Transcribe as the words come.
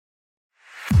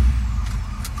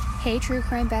Hey True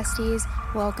Crime Besties,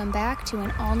 welcome back to an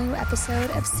all-new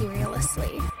episode of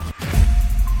Serialously.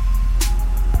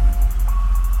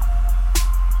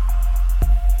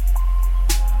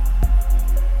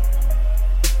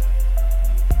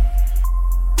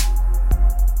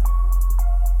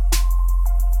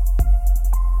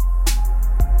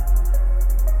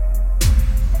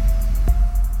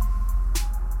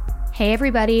 Hey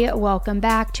everybody, welcome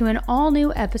back to an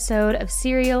all-new episode of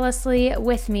Serialously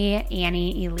with me,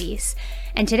 Annie Elise.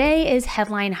 And today is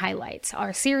Headline Highlights,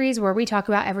 our series where we talk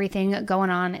about everything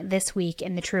going on this week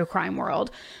in the true crime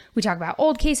world. We talk about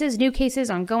old cases, new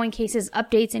cases, ongoing cases,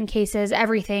 updates in cases,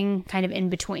 everything kind of in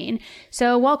between.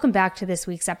 So welcome back to this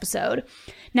week's episode.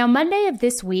 Now, Monday of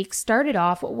this week started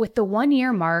off with the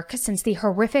 1-year mark since the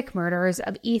horrific murders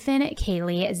of Ethan,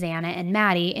 Kaylee, Xana, and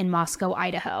Maddie in Moscow,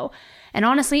 Idaho. And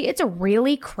honestly, it's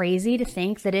really crazy to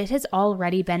think that it has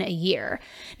already been a year.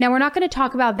 Now, we're not going to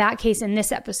talk about that case in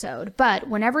this episode, but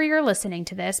whenever you're listening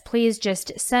to this, please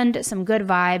just send some good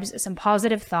vibes, some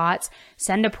positive thoughts,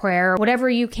 send a prayer, whatever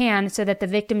you can, so that the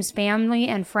victim's family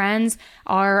and friends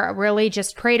are really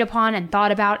just prayed upon and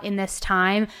thought about in this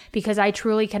time, because I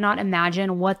truly cannot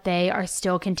imagine what they are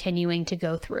still continuing to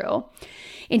go through.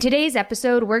 In today's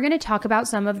episode, we're going to talk about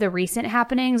some of the recent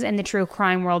happenings in the true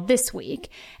crime world this week.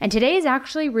 And today is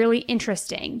actually really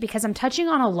interesting because I'm touching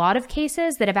on a lot of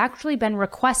cases that have actually been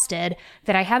requested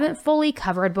that I haven't fully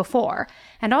covered before.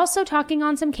 And also talking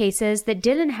on some cases that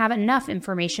didn't have enough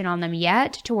information on them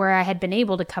yet to where I had been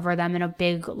able to cover them in a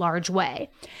big, large way.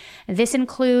 This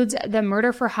includes the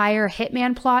murder-for-hire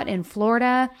hitman plot in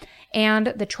Florida, and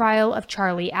the trial of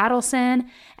Charlie Adelson,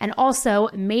 and also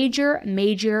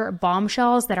major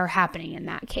bombshells that are happening in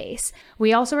that case.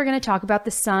 We also are going to talk about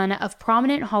the son of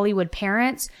prominent Hollywood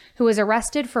parents who was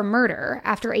arrested for murder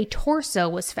after a torso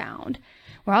was found.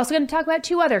 We're also going to talk about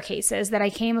 2 other cases that I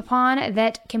came upon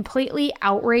that completely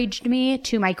outraged me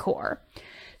to my core.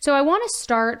 So I want to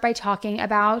start by talking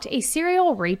about a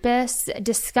serial rapist's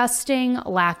disgusting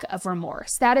lack of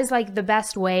remorse. That is like the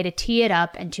best way to tee it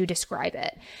up and to describe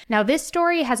it. Now, this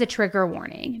story has a trigger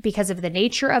warning because of the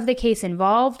nature of the case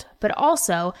involved, but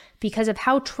also because of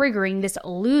how triggering this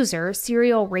loser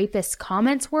serial rapist's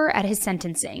comments were at his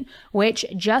sentencing, which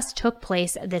just took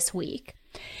place this week.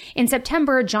 In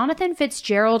September, Jonathan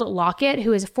Fitzgerald Lockett,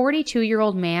 who is a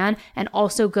 42-year-old man and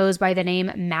also goes by the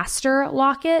name Master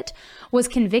Lockett, was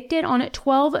convicted on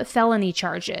 12 felony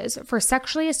charges for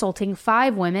sexually assaulting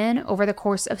 5 women over the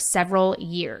course of several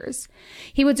years.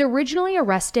 He was originally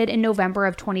arrested in November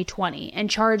of 2020 and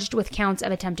charged with counts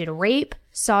of attempted rape,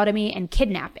 sodomy, and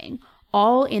kidnapping,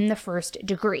 all in the first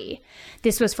degree.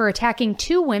 This was for attacking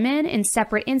 2 women in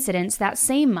separate incidents that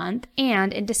same month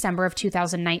and in December of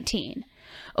 2019.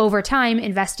 Over time,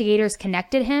 investigators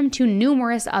connected him to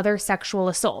numerous other sexual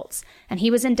assaults, and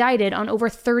he was indicted on over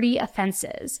 30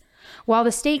 offenses. While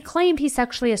the state claimed he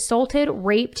sexually assaulted,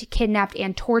 raped, kidnapped,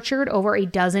 and tortured over a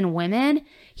dozen women,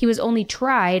 he was only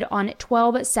tried on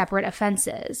 12 separate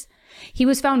offenses. He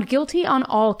was found guilty on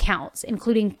all counts,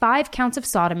 including 5 counts of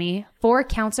sodomy, 4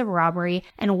 counts of robbery,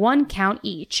 and 1 count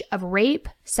each of rape,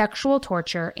 sexual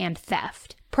torture, and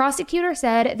theft. Prosecutors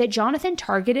said that Jonathan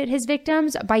targeted his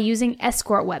victims by using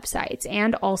escort websites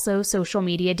and also social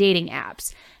media dating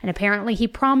apps, and apparently he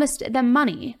promised them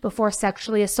money before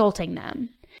sexually assaulting them.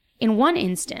 In one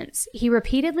instance, he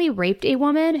repeatedly raped a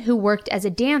woman who worked as a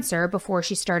dancer before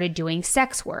she started doing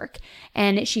sex work,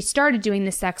 and she started doing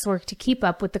the sex work to keep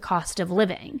up with the cost of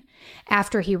living.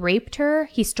 After he raped her,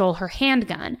 he stole her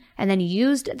handgun and then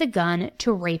used the gun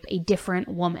to rape a different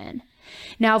woman.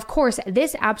 Now, of course,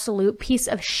 this absolute piece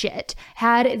of shit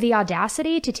had the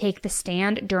audacity to take the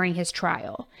stand during his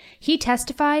trial. He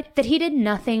testified that he did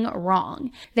nothing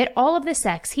wrong, that all of the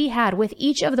sex he had with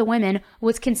each of the women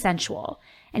was consensual,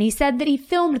 and he said that he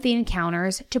filmed the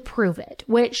encounters to prove it,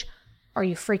 which, are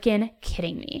you freaking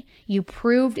kidding me? You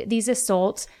proved these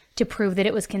assaults to prove that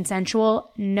it was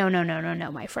consensual? No,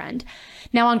 my friend.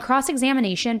 Now, on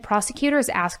cross-examination, prosecutors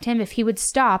asked him if he would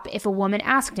stop if a woman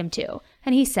asked him to,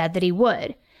 and he said that he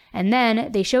would. And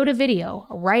then they showed a video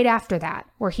right after that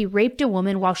where he raped a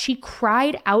woman while she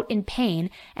cried out in pain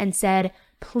and said,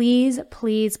 "Please,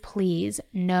 please, please,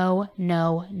 no,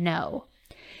 no, no."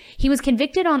 He was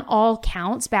convicted on all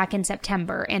counts back in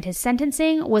September, and his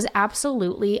sentencing was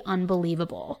absolutely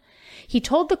unbelievable. He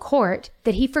told the court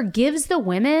that he forgives the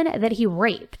women that he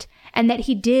raped and that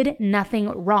he did nothing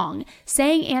wrong,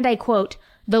 saying, and I quote,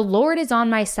 "The Lord is on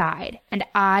my side, and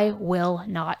I will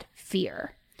not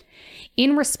fear."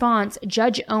 In response,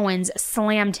 Judge Owens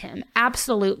slammed him,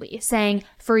 absolutely, saying,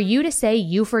 "For you to say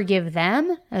you forgive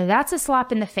them, that's a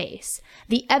slap in the face.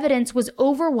 The evidence was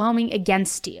overwhelming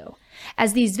against you."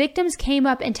 As these victims came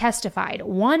up and testified,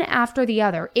 one after the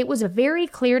other, it was very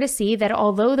clear to see that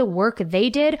although the work they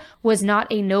did was not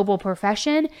a noble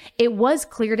profession, it was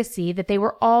clear to see that they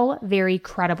were all very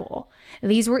credible.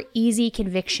 These were easy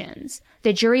convictions.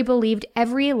 The jury believed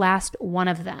every last one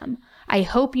of them. "I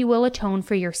hope you will atone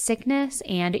for your sickness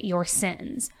and your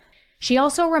sins." She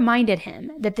also reminded him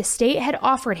that the state had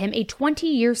offered him a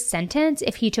 20-year sentence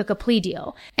if he took a plea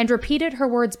deal, and repeated her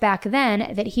words back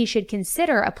then that he should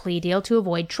consider a plea deal to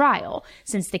avoid trial,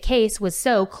 since the case was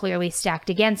so clearly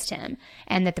stacked against him,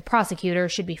 and that the prosecutor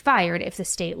should be fired if the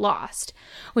state lost.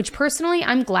 Which personally,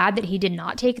 I'm glad that he did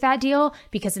not take that deal,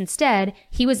 because instead,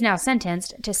 he was now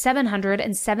sentenced to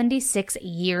 776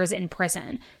 years in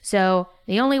prison. So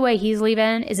the only way he's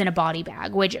leaving is in a body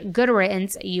bag, which, good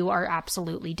riddance, you are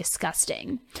absolutely disgusting.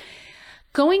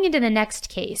 Going into the next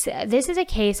case, this is a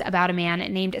case about a man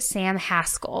named Sam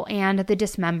Haskell and the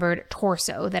dismembered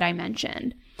torso that I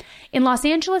mentioned. In Los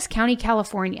Angeles County,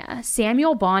 California,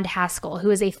 Samuel Bond Haskell, who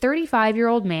is a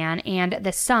 35-year-old man and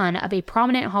the son of a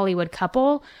prominent Hollywood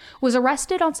couple, was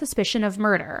arrested on suspicion of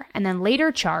murder and then later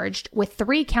charged with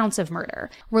 3 counts of murder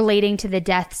relating to the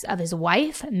deaths of his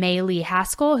wife, May Lee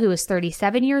Haskell, who is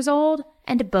 37 years old,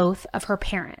 and both of her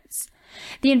parents.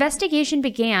 The investigation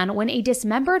began when a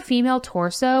dismembered female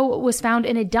torso was found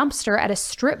in a dumpster at a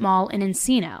strip mall in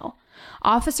Encino.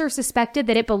 Officers suspected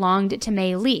that it belonged to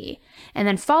May Lee, and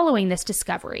then following this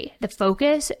discovery, the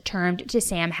focus turned to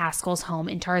Sam Haskell's home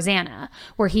in Tarzana,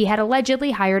 where he had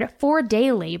allegedly hired 4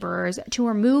 day laborers to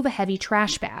remove heavy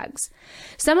trash bags.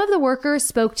 Some of the workers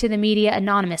spoke to the media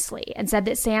anonymously and said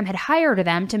that Sam had hired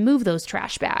them to move those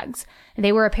trash bags.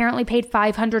 They were apparently paid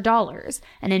 $500,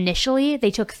 and initially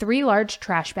they took 3 large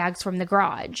trash bags from the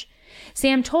garage.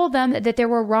 Sam told them that there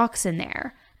were rocks in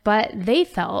there, but they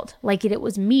felt like it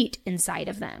was meat inside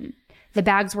of them. The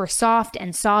bags were soft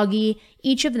and soggy,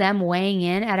 each of them weighing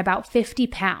in at about 50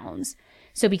 pounds.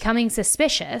 So becoming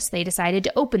suspicious, they decided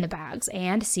to open the bags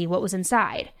and see what was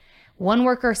inside. One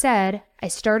worker said, "I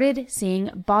started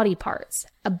seeing body parts,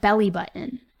 a belly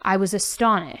button. I was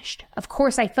astonished. Of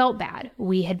course I felt bad.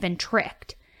 We had been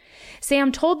tricked."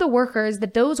 Sam told the workers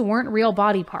that those weren't real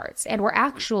body parts and were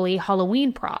actually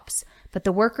Halloween props, but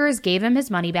the workers gave him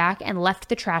his money back and left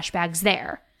the trash bags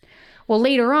there. Well,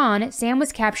 later on, Sam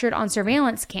was captured on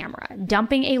surveillance camera,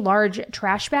 dumping a large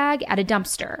trash bag at a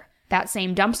dumpster, that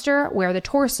same dumpster where the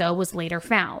torso was later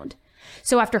found.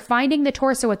 So after finding the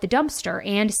torso at the dumpster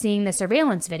and seeing the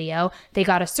surveillance video, they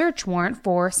got a search warrant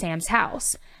for Sam's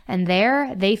house. And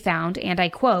there they found, and I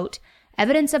quote,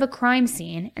 "evidence of a crime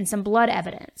scene and some blood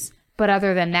evidence. But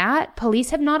other than that,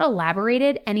 police have not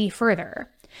elaborated any further."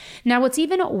 Now, what's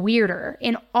even weirder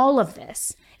in all of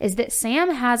this is that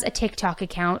Sam has a TikTok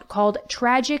account called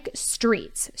Tragic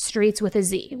Streets, Streets with a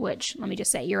Z, which, let me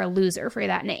just say, you're a loser for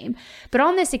that name. But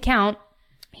on this account,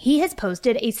 he has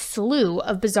posted a slew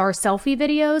of bizarre selfie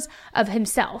videos of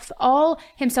himself, all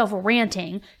himself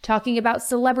ranting, talking about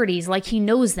celebrities like he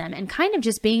knows them, and kind of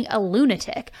just being a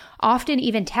lunatic, often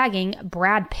even tagging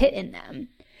Brad Pitt in them.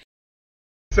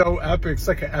 So epic, it's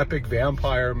like an epic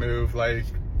vampire move, like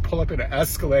pull up in an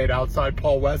Escalade outside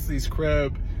Paul Wesley's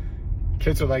crib.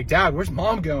 Kids are like, "Dad, where's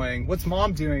mom going? What's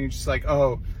mom doing?" And she's like,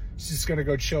 "Oh, she's just gonna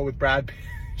go chill with Brad Pitt."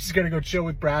 She's gonna go chill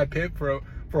with Brad Pitt for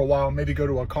a while, maybe go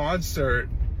to a concert.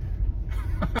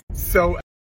 So,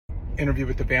 interview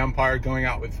with the vampire, going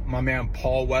out with my man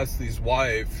Paul Wesley's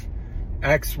wife,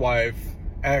 ex-wife,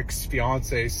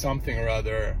 ex-fiance, something or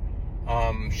other.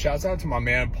 Shouts out to my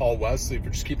man Paul Wesley for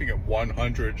just keeping it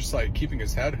 100, just like keeping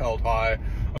his head held high.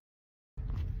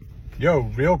 Yo,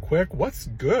 real quick, what's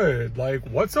good? Like,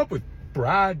 what's up with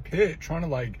Brad Pitt trying to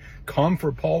like come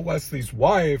for Paul Wesley's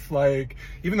wife? Like,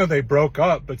 even though they broke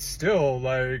up, but still,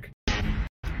 like,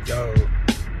 yo,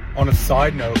 on a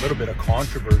side note, a little bit of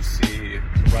controversy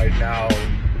right now.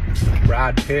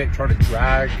 Brad Pitt trying to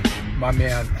drag my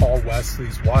man Paul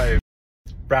Wesley's wife.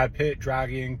 Brad Pitt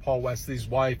dragging Paul Wesley's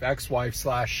wife, ex-wife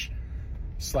slash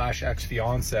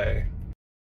ex-fiance.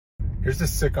 Here's a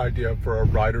sick idea for a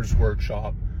writer's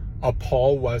workshop. A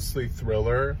Paul Wesley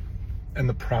thriller, and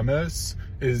the premise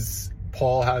is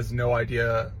Paul has no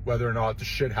idea whether or not the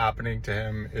shit happening to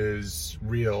him is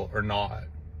real or not.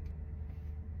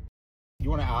 You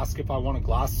want to ask if I want a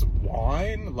glass of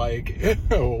wine? Like,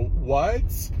 ew, what?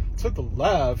 To the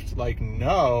left, like,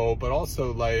 no, but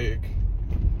also, like,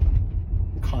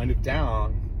 kind of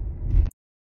down.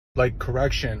 Like,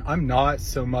 correction, I'm not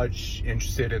so much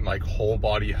interested in, like, whole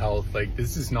body health. Like,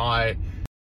 this is not...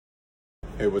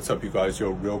 Hey, what's up, you guys? Yo,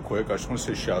 real quick, I just want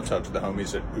to say shouts out to the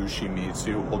homies at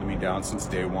Ushimitsu, holding me down since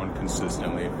day one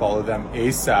consistently. Follow them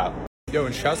ASAP. Yo,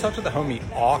 and shouts out to the homie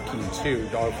Aki, too,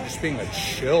 dog, for just being a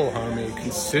chill homie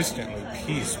consistently.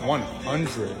 Peace,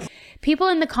 100. People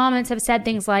in the comments have said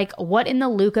things like, what in the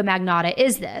Luca Magnotta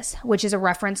is this? Which is a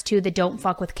reference to the Don't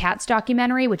Fuck with Cats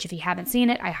documentary, which if you haven't seen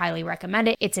it, I highly recommend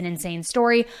it. It's an insane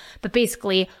story. But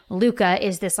basically, Luca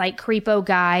is this like creepo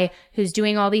guy who's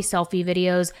doing all these selfie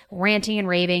videos, ranting and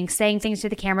raving, saying things to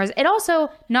the cameras. It also,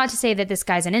 not to say that this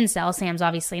guy's an incel, Sam's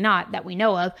obviously not, that we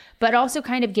know of, but also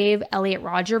kind of gave Elliot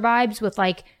Rodger vibes with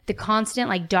like the constant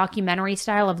like documentary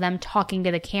style of them talking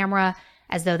to the camera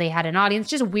as though they had an audience,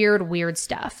 just weird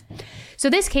stuff. So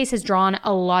this case has drawn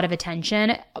a lot of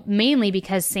attention, mainly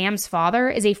because Sam's father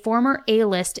is a former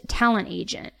A-list talent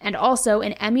agent and also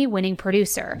an Emmy-winning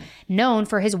producer, known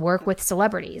for his work with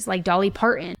celebrities like Dolly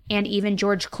Parton and even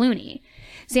George Clooney.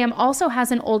 Sam also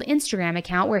has an old Instagram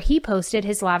account where he posted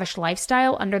his lavish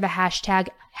lifestyle under the hashtag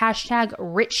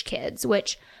 #RichKids,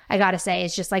 which I gotta say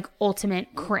is just like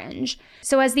ultimate cringe.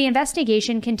 So as the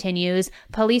investigation continues,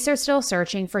 police are still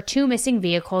searching for 2 missing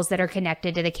vehicles that are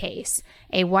connected to the case: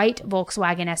 a white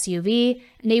Volkswagen SUV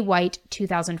and a white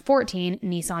 2014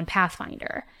 Nissan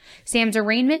Pathfinder. Sam's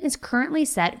arraignment is currently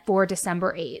set for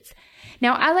December 8th.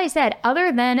 Now, as I said,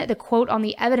 other than the quote on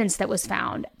the evidence that was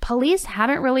found, police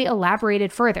haven't really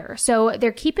elaborated further, so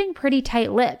they're keeping pretty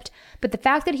tight-lipped. But the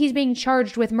fact that he's being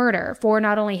charged with murder for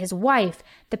not only his wife,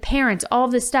 the parents, all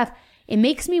of this stuff, it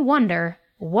makes me wonder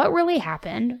what really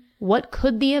happened. What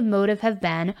could the motive have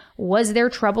been? Was there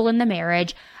trouble in the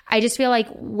marriage? I just feel like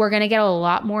we're going to get a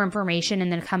lot more information in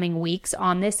the coming weeks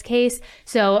on this case.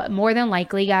 So more than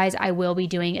likely, guys, I will be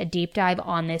doing a deep dive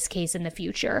on this case in the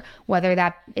future, whether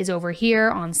that is over here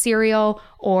on Serial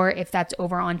or if that's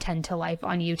over on 10 to Life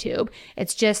on YouTube.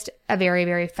 It's just a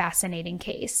very fascinating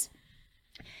case.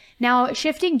 Now,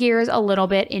 shifting gears a little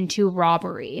bit into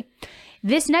robbery.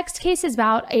 This next case is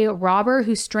about a robber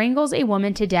who strangles a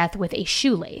woman to death with a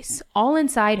shoelace, all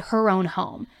inside her own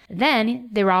home. Then,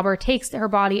 the robber takes her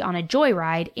body on a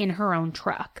joyride in her own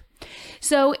truck.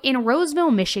 So, in Roseville,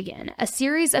 Michigan, a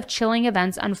series of chilling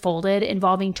events unfolded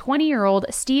involving 20-year-old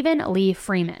Stephen Lee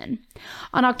Freeman.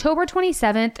 On October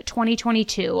 27th,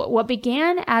 2022, what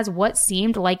began as what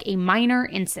seemed like a minor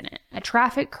incident, a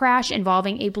traffic crash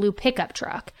involving a blue pickup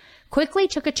truck, quickly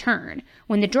took a turn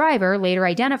when the driver, later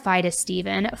identified as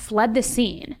Stephen, fled the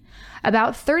scene.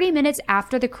 About 30 minutes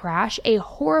after the crash, a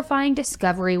horrifying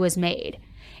discovery was made.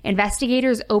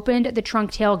 Investigators opened the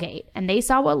trunk tailgate, and they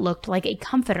saw what looked like a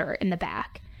comforter in the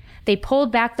back. They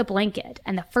pulled back the blanket,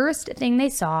 and the first thing they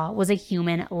saw was a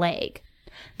human leg.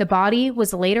 The body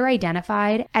was later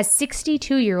identified as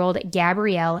 62-year-old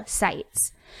Gabrielle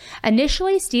Seitz.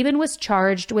 Initially, Stephen was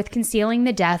charged with concealing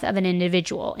the death of an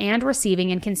individual and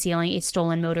receiving and concealing a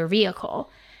stolen motor vehicle.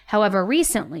 However,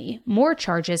 recently, more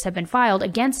charges have been filed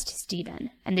against Stephen,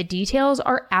 and the details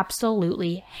are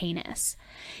absolutely heinous.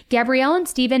 Gabrielle and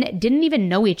Stephen didn't even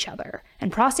know each other,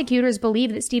 and prosecutors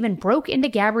believe that Stephen broke into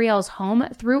Gabrielle's home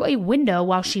through a window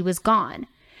while she was gone.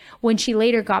 When she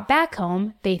later got back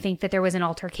home, they think that there was an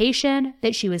altercation,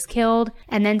 that she was killed,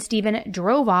 and then Stephen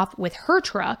drove off with her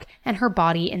truck and her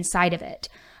body inside of it,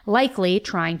 likely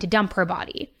trying to dump her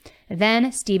body.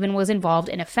 Then Stephen was involved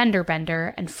in a fender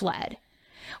bender and fled.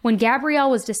 When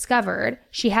Gabrielle was discovered,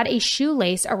 she had a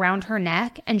shoelace around her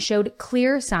neck and showed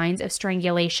clear signs of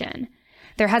strangulation.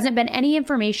 There hasn't been any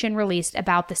information released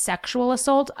about the sexual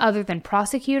assault other than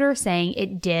prosecutors saying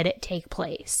it did take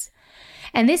place.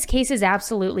 And this case is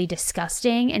absolutely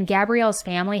disgusting, and Gabrielle's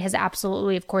family has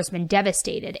absolutely, of course, been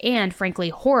devastated and, frankly,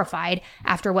 horrified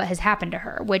after what has happened to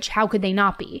her, which how could they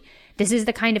not be? This is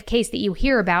the kind of case that you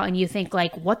hear about and you think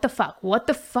like, what the fuck? What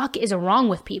the fuck is wrong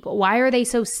with people? Why are they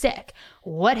so sick?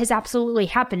 What has absolutely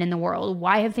happened in the world?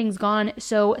 Why have things gone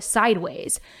so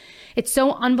sideways? It's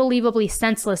so unbelievably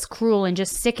senseless, cruel, and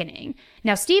just sickening.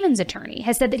 Now, Stephen's attorney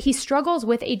has said that he struggles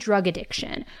with a drug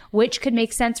addiction, which could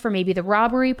make sense for maybe the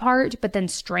robbery part, but then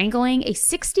strangling a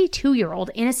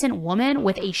 62-year-old innocent woman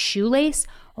with a shoelace,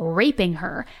 raping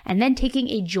her, and then taking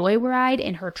a joyride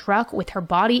in her truck with her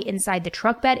body inside the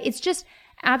truck bed. It's just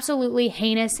absolutely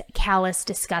heinous, callous,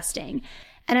 disgusting.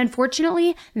 And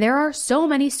unfortunately, there are so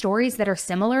many stories that are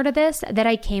similar to this that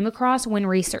I came across when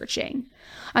researching.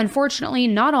 Unfortunately,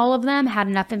 not all of them had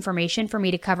enough information for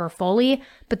me to cover fully,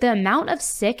 but the amount of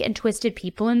sick and twisted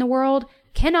people in the world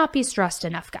cannot be stressed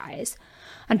enough, guys.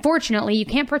 Unfortunately, you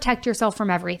can't protect yourself from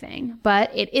everything, but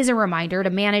it is a reminder to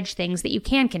manage things that you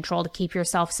can control to keep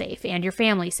yourself safe and your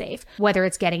family safe, whether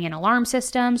it's getting an alarm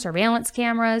system, surveillance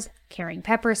cameras, carrying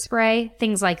pepper spray,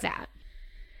 things like that.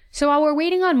 So while we're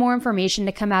waiting on more information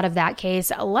to come out of that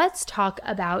case, let's talk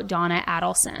about Donna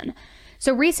Adelson.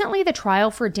 So recently, the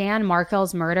trial for Dan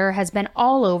Markel's murder has been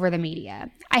all over the media.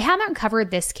 I haven't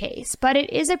covered this case, but it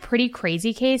is a pretty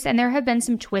crazy case, and there have been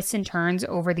some twists and turns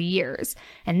over the years.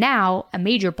 And now, a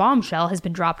major bombshell has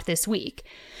been dropped this week.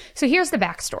 So here's the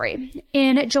backstory.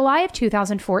 In July of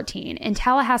 2014, in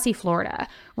Tallahassee, Florida,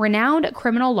 renowned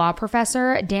criminal law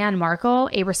professor Dan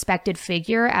Markel, a respected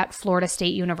figure at Florida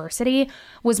State University,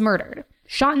 was murdered.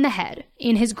 Shot in the head,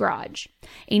 in his garage.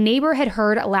 A neighbor had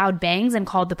heard loud bangs and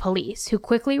called the police, who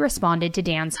quickly responded to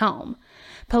Dan's home.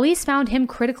 Police found him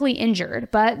critically injured,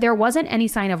 but there wasn't any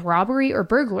sign of robbery or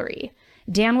burglary.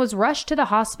 Dan was rushed to the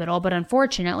hospital, but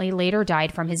unfortunately later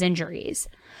died from his injuries.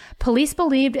 Police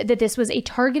believed that this was a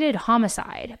targeted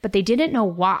homicide, but they didn't know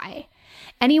why.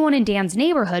 Anyone in Dan's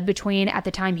neighborhood between at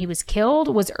the time he was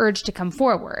killed was urged to come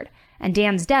forward. And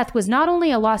Dan's death was not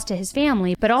only a loss to his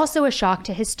family, but also a shock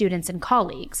to his students and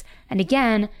colleagues. And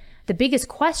again, the biggest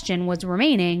question was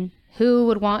remaining, who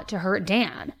would want to hurt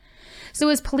Dan? So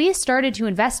as police started to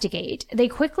investigate, they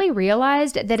quickly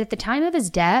realized that at the time of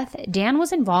his death, Dan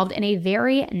was involved in a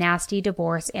very nasty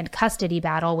divorce and custody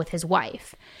battle with his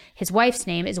wife. His wife's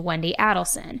name is Wendy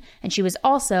Adelson, and she was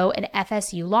also an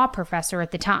FSU law professor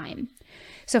at the time.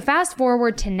 So fast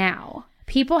forward to now.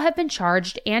 People have been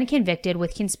charged and convicted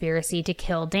with conspiracy to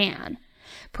kill Dan.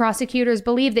 Prosecutors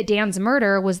believe that Dan's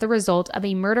murder was the result of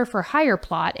a murder-for-hire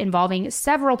plot involving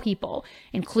several people,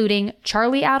 including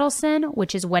Charlie Adelson,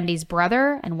 which is Wendy's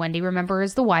brother, and Wendy, remember,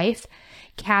 is the wife,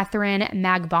 Catherine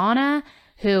Magbana,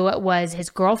 who was his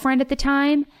girlfriend at the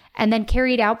time, and then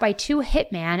carried out by two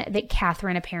hitmen that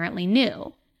Catherine apparently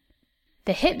knew.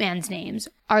 The hitmen's names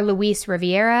are Luis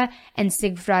Rivera and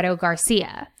Sigfredo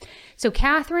Garcia. So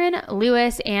Catherine,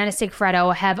 Luis, and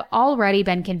Sigfredo have already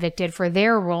been convicted for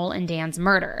their role in Dan's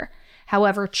murder.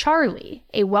 However, Charlie,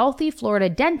 a wealthy Florida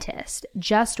dentist,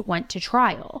 just went to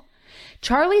trial.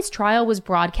 Charlie's trial was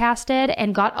broadcasted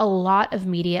and got a lot of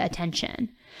media attention.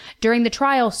 During the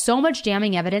trial, so much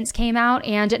damning evidence came out,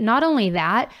 and not only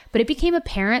that, but it became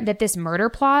apparent that this murder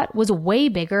plot was way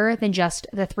bigger than just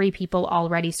the three people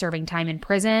already serving time in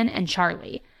prison and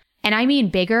Charlie. And I mean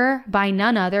bigger by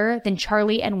none other than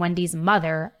Charlie and Wendy's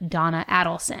mother, Donna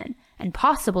Adelson, and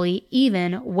possibly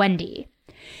even Wendy.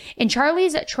 In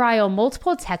Charlie's trial,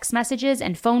 multiple text messages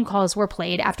and phone calls were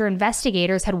played after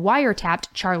investigators had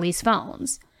wiretapped Charlie's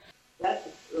phones. Let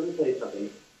me tell you something.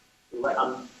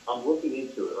 I'm looking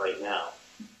into it right now.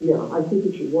 Yeah, I think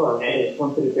that you were. And I just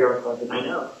wanted to verify that. I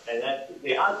know. And that's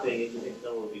the odd thing is you think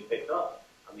someone will be picked up.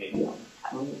 I mean, Yeah.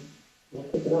 We'll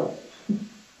pick it up.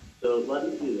 So let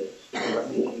me do this.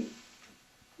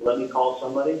 Let me call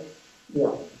somebody.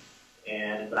 Yeah.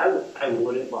 But I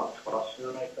wouldn't want trust in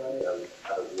my credit.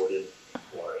 I wouldn't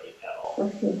worry at all.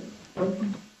 Okay.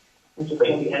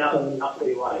 And I'll tell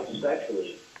you why.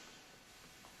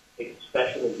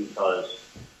 Especially because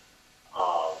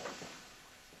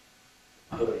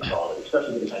what do we call it?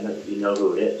 Especially because I know you know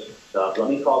who it is. So let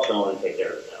me call someone and take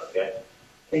care of it now, okay?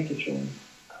 Thank you, Sean.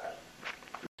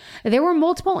 There were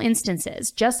multiple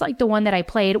instances, just like the one that I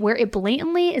played, where it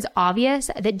blatantly is obvious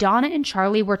that Donna and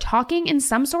Charlie were talking in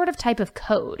some sort of type of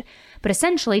code, but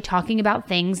essentially talking about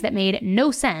things that made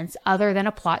no sense other than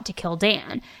a plot to kill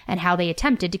Dan, and how they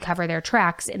attempted to cover their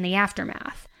tracks in the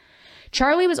aftermath.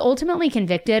 Charlie was ultimately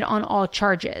convicted on all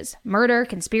charges: murder,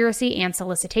 conspiracy, and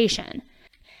solicitation.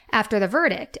 After the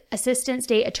verdict, Assistant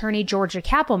State Attorney Georgia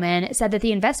Kappelman said that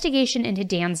the investigation into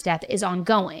Dan's death is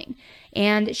ongoing,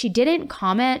 and she didn't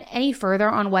comment any further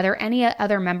on whether any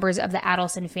other members of the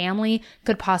Adelson family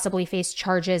could possibly face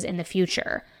charges in the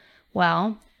future.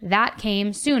 Well, that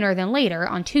came sooner than later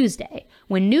on Tuesday,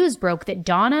 when news broke that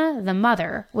Donna, the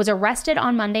mother, was arrested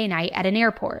on Monday night at an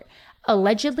airport,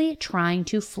 allegedly trying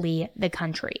to flee the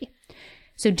country.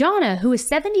 So Donna, who is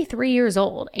 73 years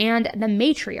old and the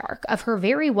matriarch of her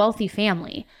very wealthy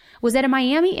family, was at a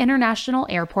Miami International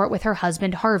Airport with her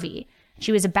husband Harvey.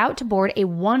 She was about to board a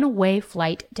one-way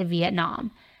flight to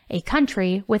Vietnam, a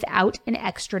country without an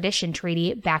extradition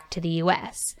treaty back to the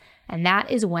U.S. And that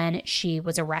is when she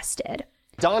was arrested.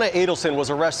 Donna Adelson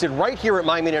was arrested right here at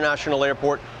Miami International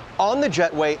Airport on the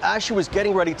jetway as she was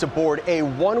getting ready to board a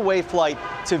one-way flight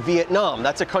to Vietnam.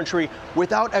 That's a country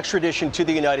without extradition to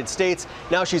the United States.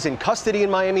 Now she's in custody in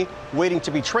Miami, waiting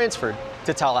to be transferred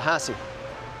to Tallahassee.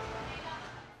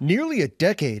 Nearly a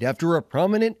decade after a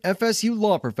prominent FSU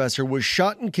law professor was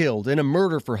shot and killed in a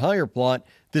murder-for-hire plot,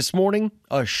 this morning,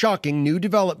 a shocking new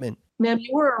development. Ma'am,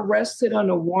 you were arrested on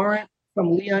a warrant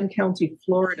from Leon County,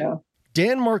 Florida,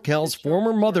 Dan Markel's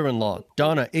former mother-in-law,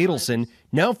 Donna Adelson,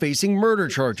 now facing murder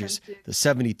charges. The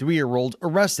 73-year-old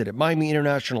arrested at Miami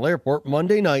International Airport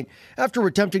Monday night after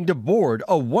attempting to board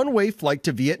a one-way flight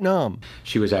to Vietnam.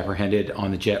 She was apprehended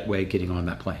on the jetway getting on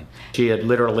that plane. She had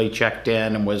literally checked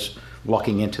in and was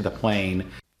walking into the plane.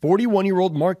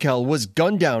 41-year-old Markel was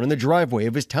gunned down in the driveway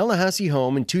of his Tallahassee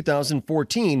home in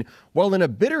 2014 while in a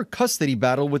bitter custody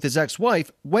battle with his ex-wife,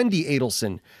 Wendy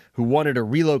Adelson, who wanted to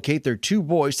relocate their two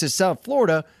boys to South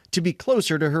Florida to be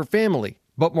closer to her family.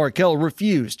 But Markel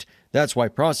refused. That's why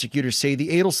prosecutors say the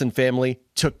Adelson family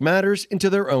took matters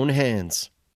into their own hands.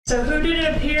 So who did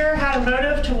it appear had a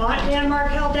motive to want Dan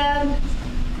Markel dead?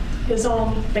 His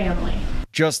own family.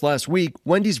 Just last week,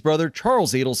 Wendy's brother,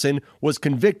 Charles Adelson, was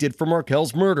convicted for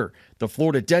Markel's murder. The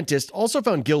Florida dentist also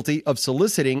found guilty of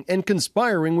soliciting and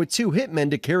conspiring with two hitmen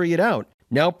to carry it out.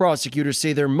 Now prosecutors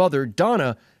say their mother,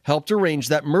 Donna, helped arrange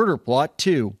that murder plot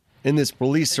too. In this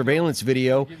police surveillance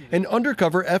video, an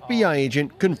undercover FBI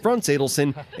agent confronts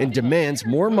Adelson and demands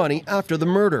more money after the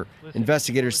murder.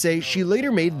 Investigators say she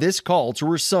later made this call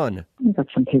to her son. I got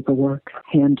some paperwork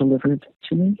hand-delivered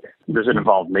to me. Does it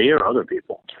involve me or other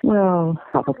people? Well,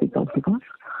 probably both of us.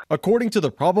 According to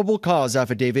the probable cause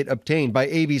affidavit obtained by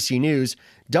ABC News,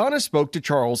 Donna spoke to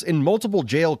Charles in multiple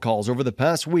jail calls over the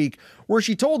past week where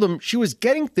she told him she was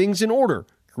getting things in order,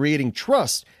 creating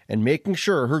trust, and making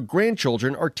sure her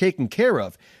grandchildren are taken care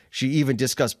of. She even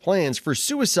discussed plans for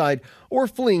suicide or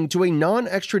fleeing to a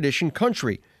non-extradition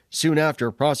country. Soon after,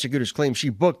 prosecutors claim she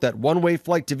booked that one-way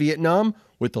flight to Vietnam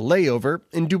with the layover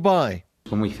in Dubai.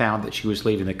 When we found that she was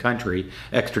leaving the country,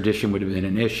 extradition would have been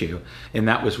an issue. And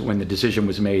that was when the decision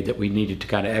was made that we needed to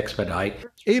kind of expedite.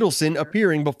 Adelson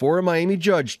appearing before a Miami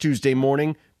judge Tuesday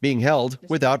morning, being held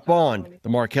without bond. The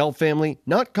Markel family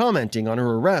not commenting on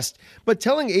her arrest, but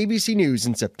telling ABC News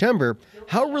in September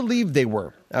how relieved they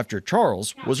were after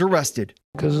Charles was arrested.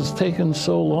 Because it's taken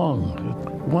so long.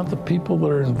 We want the people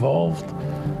that are involved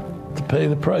to pay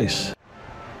the price.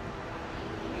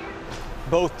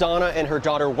 Both Donna and her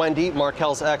daughter Wendy,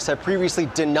 Markel's ex, have previously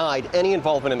denied any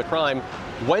involvement in the crime.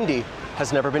 Wendy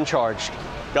has never been charged.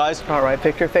 Guys? All right,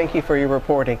 Victor, thank you for your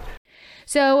reporting.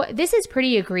 So this is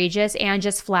pretty egregious and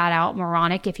just flat out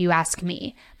moronic if you ask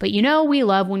me. But you know we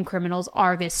love when criminals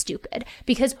are this stupid.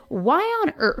 Because why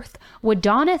on earth would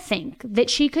Donna think that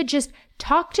she could just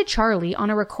talk to Charlie on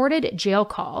a recorded jail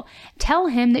call, tell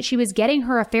him that she was getting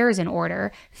her affairs in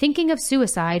order, thinking of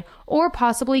suicide, or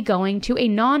possibly going to a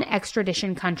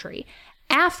non-extradition country,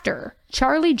 after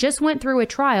Charlie just went through a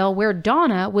trial where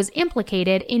Donna was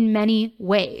implicated in many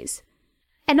ways?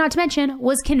 And not to mention,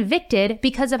 was convicted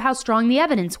because of how strong the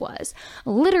evidence was.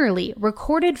 Literally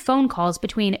recorded phone calls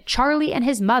between Charlie and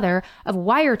his mother of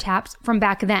wiretaps from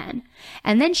back then.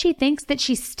 And then she thinks that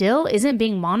she still isn't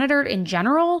being monitored in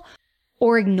general,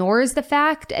 or ignores the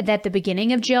fact that the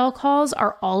beginning of jail calls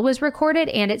are always recorded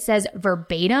and it says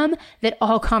verbatim that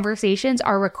all conversations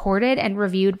are recorded and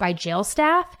reviewed by jail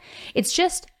staff. It's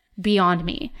just beyond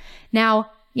me. Now,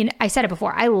 you know, I said it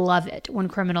before, I love it when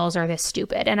criminals are this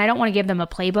stupid, and I don't want to give them a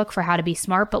playbook for how to be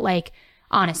smart, but like,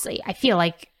 honestly, I feel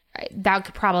like that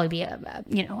could probably be a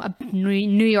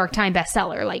New York Times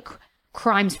bestseller, like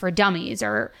Crimes for Dummies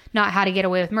or Not How to Get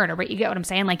Away with Murder. But you get what I'm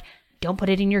saying? Like, don't put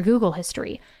it in your Google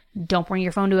history. Don't bring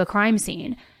your phone to a crime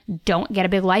scene. Don't get a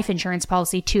big life insurance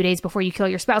policy 2 days before you kill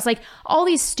your spouse. Like all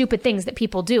these stupid things that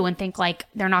people do and think like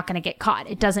they're not going to get caught.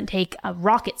 It doesn't take a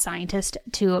rocket scientist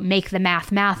to make the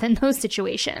math in those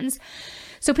situations.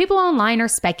 So people online are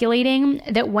speculating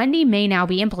that Wendy may now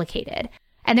be implicated.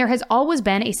 And there has always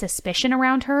been a suspicion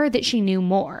around her that she knew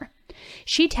more.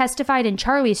 She testified in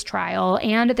Charlie's trial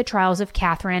and the trials of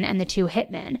Catherine and the two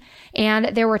hitmen.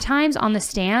 And there were times on the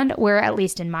stand where, at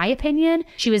least in my opinion,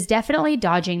 she was definitely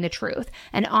dodging the truth.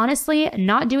 And honestly,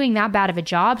 not doing that bad of a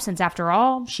job since, after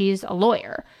all, she's a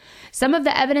lawyer. Some of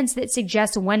the evidence that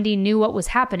suggests Wendy knew what was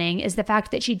happening is the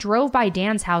fact that she drove by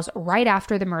Dan's house right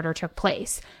after the murder took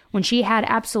place, when she had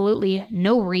absolutely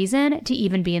no reason to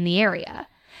even be in the area.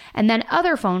 And then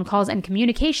other phone calls and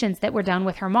communications that were done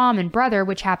with her mom and brother,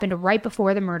 which happened right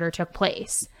before the murder took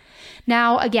place.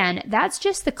 Now, again, that's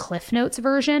just the Cliff Notes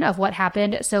version of what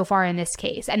happened so far in this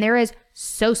case. And there is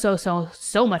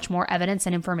so much more evidence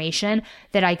and information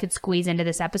that I could squeeze into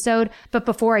this episode. But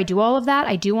before I do all of that,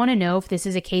 I do want to know if this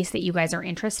is a case that you guys are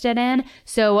interested in.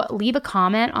 So leave a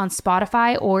comment on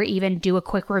Spotify or even do a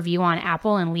quick review on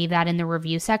Apple and leave that in the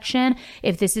review section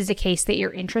if this is a case that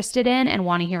you're interested in and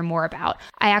want to hear more about.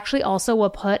 I actually also will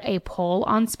put a poll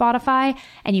on Spotify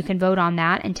and you can vote on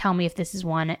that and tell me if this is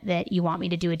one that you want me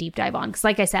to do a deep dive on. Because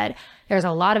like I said, there's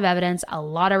a lot of evidence, a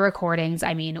lot of recordings.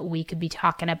 I mean, we could be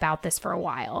talking about this for a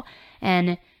while.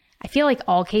 And I feel like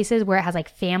all cases where it has like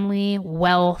family,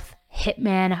 wealth,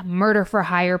 hitman, murder for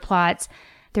hire plots,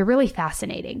 they're really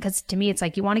fascinating because to me, it's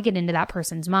like you want to get into that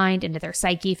person's mind, into their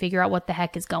psyche, figure out what the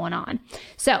heck is going on.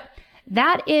 So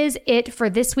that is it for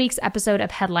this week's episode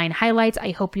of Headline Highlights.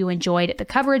 I hope you enjoyed the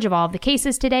coverage of all of the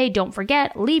cases today. Don't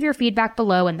forget, leave your feedback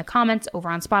below in the comments over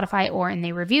on Spotify or in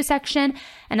the review section.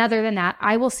 And other than that,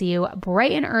 I will see you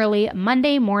bright and early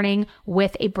Monday morning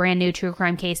with a brand new true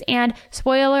crime case. And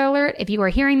spoiler alert, if you are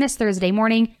hearing this Thursday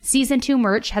morning, season 2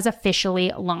 merch has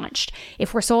officially launched.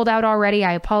 If we're sold out already,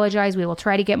 I apologize. We will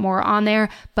try to get more on there,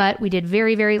 but we did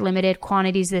very, very limited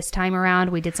quantities this time around.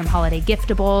 We did some holiday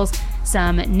giftables,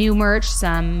 some new merch,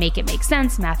 some Make It Make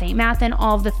Sense, Math Ain't Math, and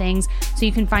all of the things. So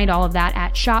you can find all of that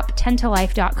at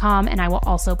shop10tolife.com, and I will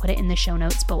also put it in the show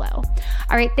notes below.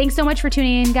 All right, thanks so much for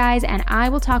tuning in, guys, and I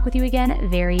will talk with you again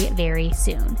very, very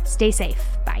soon. Stay safe.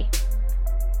 Bye.